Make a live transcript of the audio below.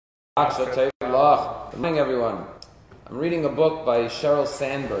Good morning, everyone. I'm reading a book by Sheryl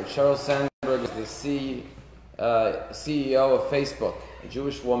Sandberg. Sheryl Sandberg is the CEO of Facebook, a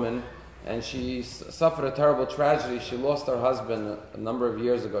Jewish woman, and she suffered a terrible tragedy. She lost her husband a number of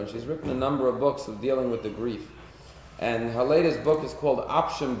years ago, and she's written a number of books of dealing with the grief. And her latest book is called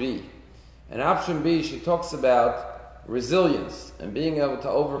Option B. And Option B, she talks about resilience and being able to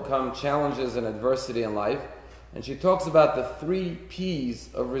overcome challenges and adversity in life. And she talks about the 3 P's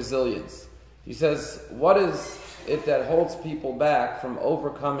of resilience. She says, what is it that holds people back from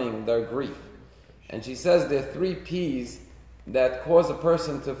overcoming their grief? And she says there are 3 P's that cause a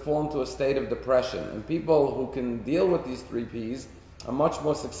person to fall into a state of depression. And people who can deal with these 3 P's are much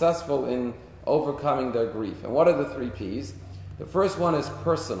more successful in overcoming their grief. And what are the 3 P's? The first one is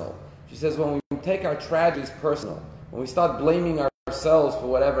personal. She says when we take our tragedies personal, when we start blaming ourselves for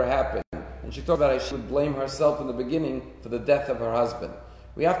whatever happened, and she talked about how she would blame herself in the beginning for the death of her husband.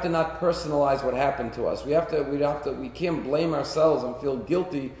 We have to not personalize what happened to us. We can't blame ourselves and feel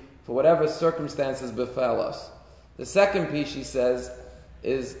guilty for whatever circumstances befell us. The second piece, she says,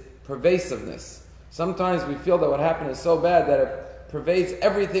 is pervasiveness. Sometimes we feel that what happened is so bad that it pervades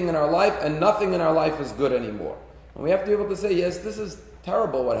everything in our life and nothing in our life is good anymore. And we have to be able to say, yes, this is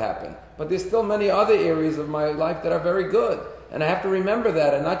terrible what happened, but there's still many other areas of my life that are very good. And I have to remember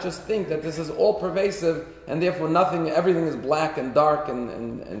that and not just think that this is all pervasive and therefore everything is black and dark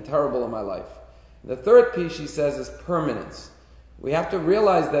and terrible in my life. The third piece, she says, is permanence. We have to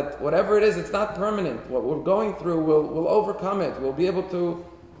realize that whatever it is, it's not permanent. What we're going through, we'll overcome it. We'll be able to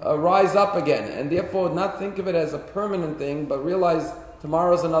rise up again. And therefore not think of it as a permanent thing, but realize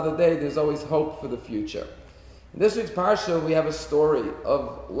tomorrow's another day. There's always hope for the future. In this week's Parsha, we have a story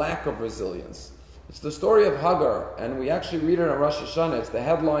of lack of resilience. It's the story of Hagar, and we actually read it on Rosh Hashanah. It's the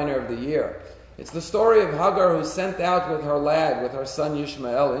headliner of the year. It's the story of Hagar who's sent out with her lad, with her son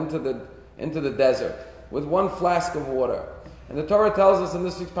Yishmael, into the desert with 1 flask of water. And the Torah tells us in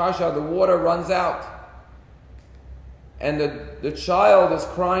this week's Parsha, the water runs out. And the child is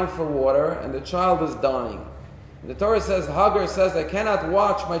crying for water, and the child is dying. And the Torah says, Hagar says, I cannot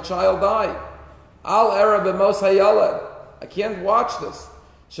watch my child die. Al era b'mos hayalad. I can't watch this.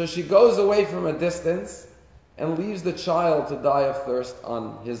 So she goes away from a distance and leaves the child to die of thirst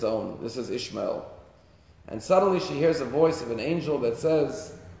on his own. This is Ishmael. And suddenly she hears a voice of an angel that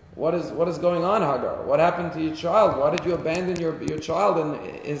says, what is going on, Hagar? What happened to your child? Why did you abandon your child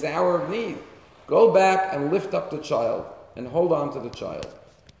in his hour of need? Go back and lift up the child and hold on to the child.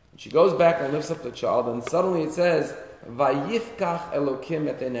 And she goes back and lifts up the child, and suddenly it says, Vayifkach Elokim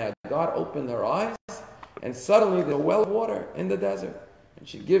et einah. God opened her eyes, and suddenly there's a well of water in the desert. And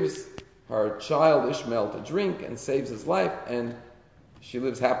she gives her child Ishmael to drink and saves his life, and she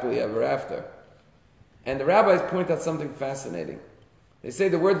lives happily ever after. And the rabbis point out something fascinating. They say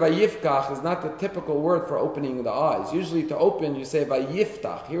the word vayifkach is not the typical word for opening the eyes. Usually to open you say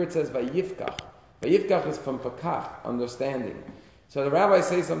vayiftach. Here it says vayifkach. Vayifkach is from pakach, understanding. So the rabbis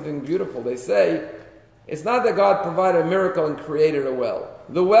say something beautiful. They say, it's not that God provided a miracle and created a well.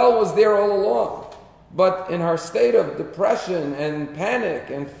 The well was there all along. But in her state of depression and panic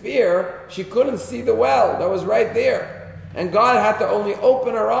and fear, she couldn't see the well that was right there. And God had to only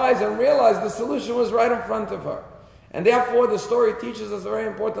open her eyes and realize the solution was right in front of her. And therefore the story teaches us a very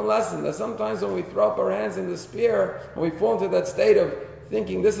important lesson, that sometimes when we throw up our hands in despair, and we fall into that state of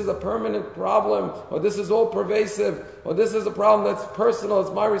thinking this is a permanent problem, or this is all pervasive, or this is a problem that's personal,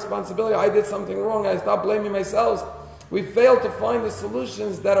 it's my responsibility, I did something wrong, I stopped blaming myself. We fail to find the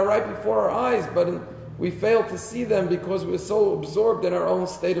solutions that are right before our eyes, but we fail to see them because we're so absorbed in our own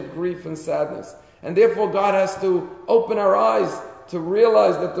state of grief and sadness. And therefore God has to open our eyes to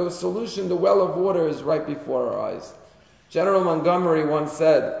realize that the solution, the well of water, is right before our eyes. General Montgomery once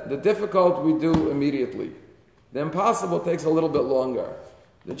said, the difficult we do immediately. The impossible takes a little bit longer.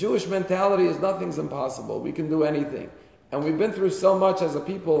 The Jewish mentality is nothing's impossible. We can do anything. And we've been through so much as a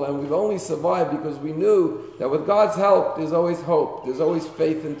people, and we've only survived because we knew that with God's help, there's always hope. There's always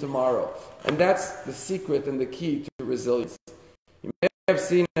faith in tomorrow. And that's the secret and the key to resilience. You may have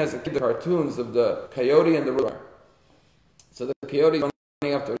seen as a kid the cartoons of the coyote and the roadrunner. So the coyote is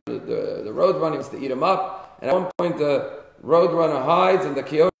running after the roadrunner, wants to eat him up. And at one point the roadrunner hides, and the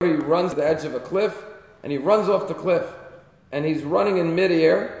coyote runs to the edge of a cliff, and he runs off the cliff. And he's running in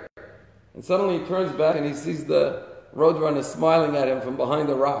midair, and suddenly he turns back and he sees the roadrunner smiling at him from behind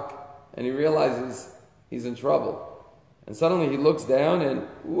a rock, and he realizes he's in trouble. And suddenly he looks down, and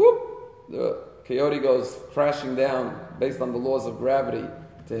whoop, the coyote goes crashing down based on the laws of gravity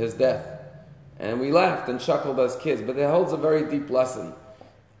to his death. And we laughed and chuckled as kids, but it holds a very deep lesson.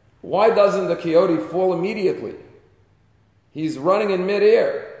 Why doesn't the coyote fall immediately? He's running in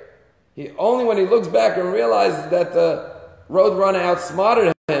midair. Only when he looks back and realizes that the roadrunner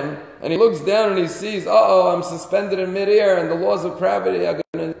outsmarted him, and he looks down and he sees, I'm suspended in midair and the laws of gravity are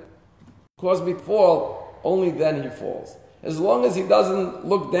going to cause me to fall, only then he falls. As long as he doesn't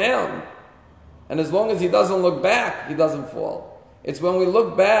look down, and as long as he doesn't look back, he doesn't fall. It's when we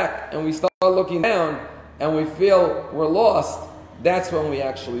look back and we start looking down and we feel we're lost, that's when we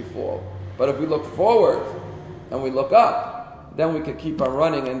actually fall. But if we look forward and we look up, then we can keep on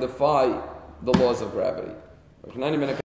running and defy the laws of gravity.